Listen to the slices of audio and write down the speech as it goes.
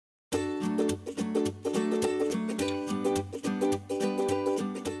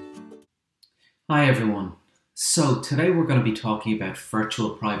Hi everyone. So today we're going to be talking about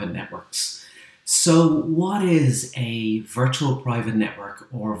virtual private networks. So what is a virtual private network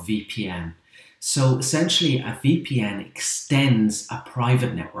or VPN? So essentially a VPN extends a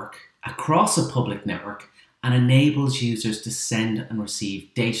private network across a public network and enables users to send and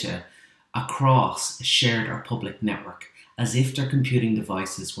receive data across a shared or public network as if their computing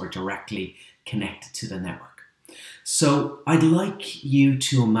devices were directly connected to the network. So I'd like you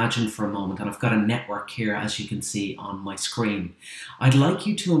to imagine for a moment, and I've got a network here as you can see on my screen. I'd like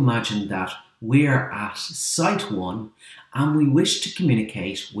you to imagine that we're at site 1 and we wish to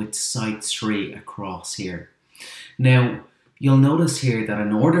communicate with site 3 across here. Now, you'll notice here that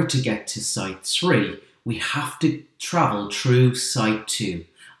in order to get to site 3, we have to travel through site 2.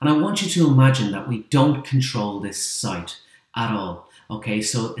 And I want you to imagine that we don't control this site at all. Okay,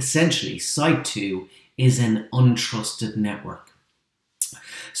 so essentially site 2 is an untrusted network.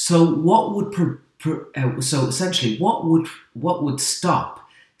 So what would stop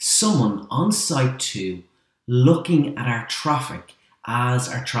someone on site 2 looking at our traffic as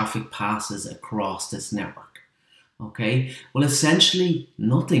our traffic passes across this network? Okay, well essentially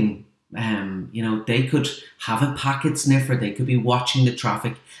nothing. They could have a packet sniffer, they could be watching the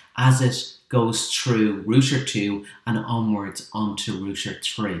traffic as it goes through router 2 and onwards onto router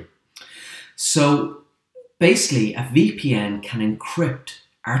 3. So basically, a VPN can encrypt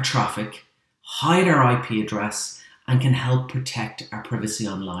our traffic, hide our IP address, and can help protect our privacy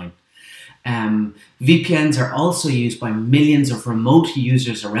online. VPNs are also used by millions of remote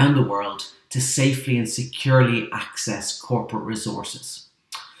users around the world to safely and securely access corporate resources.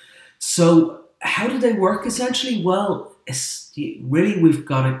 So how do they work essentially? Well, really we've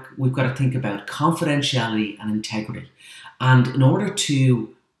got to think about confidentiality and integrity. And in order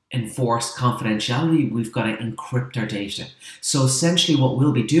to enforce confidentiality, we've got to encrypt our data. So essentially what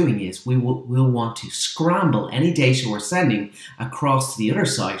we'll be doing is we'll want to scramble any data we're sending across to the other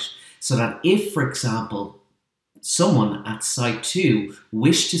site so that if, for example, someone at site 2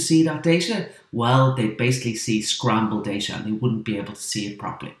 wished to see that data, well, they'd basically see scrambled data and they wouldn't be able to see it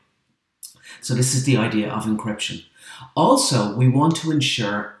properly. So this is the idea of encryption. Also, we want to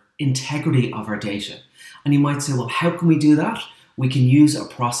ensure integrity of our data. And you might say, well, how can we do that? We can use a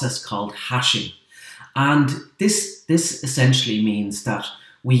process called hashing. And this essentially means that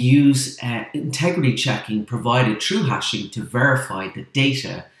we use integrity checking provided through hashing to verify that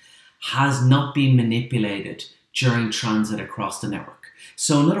data has not been manipulated during transit across the network.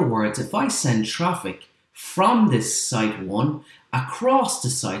 So in other words, if I send traffic from this site 1 across to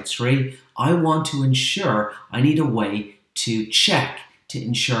site 3, I want to ensure I need a way to check to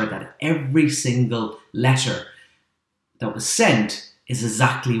ensure that every single letter that was sent is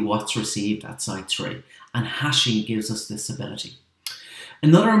exactly what's received at site 3. And hashing gives us this ability.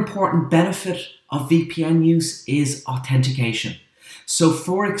 Another important benefit of VPN use is authentication. So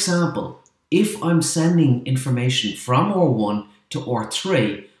for example, if I'm sending information from R1 to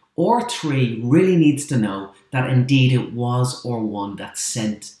R3, R3 really needs to know that indeed it was R1 that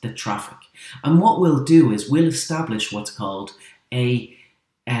sent the traffic. And what we'll do is we'll establish what's called a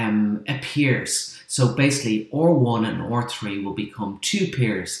peers. So basically R1 and R3 will become two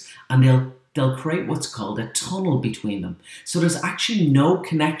peers and they'll create what's called a tunnel between them. So there's actually no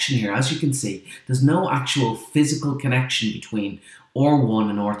connection here. As you can see, there's no actual physical connection between R1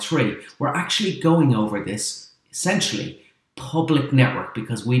 and R3. We're actually going over this essentially public network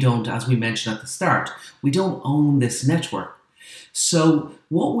because we don't, as we mentioned at the start, we don't own this network. So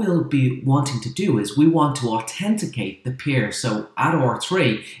what we'll be wanting to do is we want to authenticate the peer. So at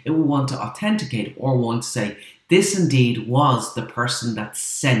R3, it will want to authenticate R1 to say, this indeed was the person that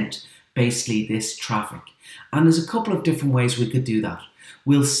sent basically this traffic. And there's a couple of different ways we could do that.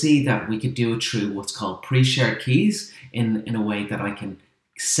 We'll see that we could do it through what's called pre-shared keys in a way that I can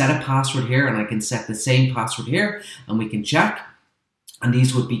set a password here and I can set the same password here and we can check. And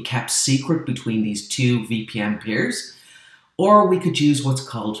these would be kept secret between these two VPN peers. Or we could use what's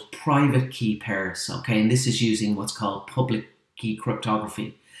called private key pairs, okay? And this is using what's called public key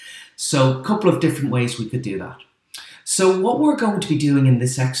cryptography. So a couple of different ways we could do that. So what we're going to be doing in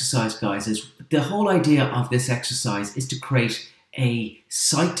this exercise, guys, is the whole idea of this exercise is to create a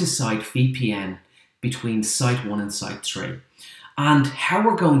site-to-site VPN between site 1 and site 3. And how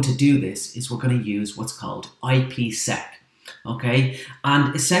we're going to do this is we're going to use what's called Ipsec. Okay,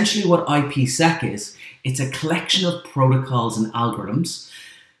 and essentially what Ipsec is, it's a collection of protocols and algorithms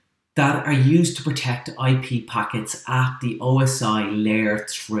that are used to protect IP packets at the OSI layer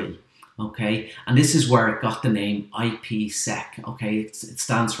 3. Okay, and this is where it got the name Ipsec. Okay, it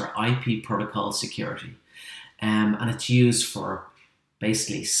stands for IP Protocol Security, and it's used for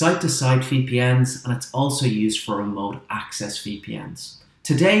basically site-to-site VPNs, and it's also used for remote access VPNs.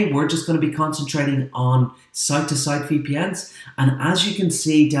 Today, we're just going to be concentrating on site-to-site VPNs, and as you can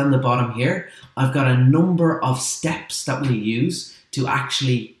see down the bottom here, I've got a number of steps that we'll use to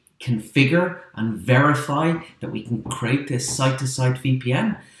actually configure and verify that we can create this site-to-site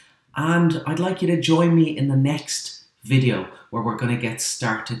VPN. And I'd like you to join me in the next video where we're going to get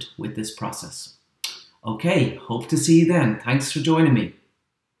started with this process. Okay, hope to see you then. Thanks for joining me.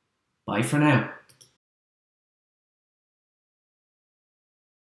 Bye for now.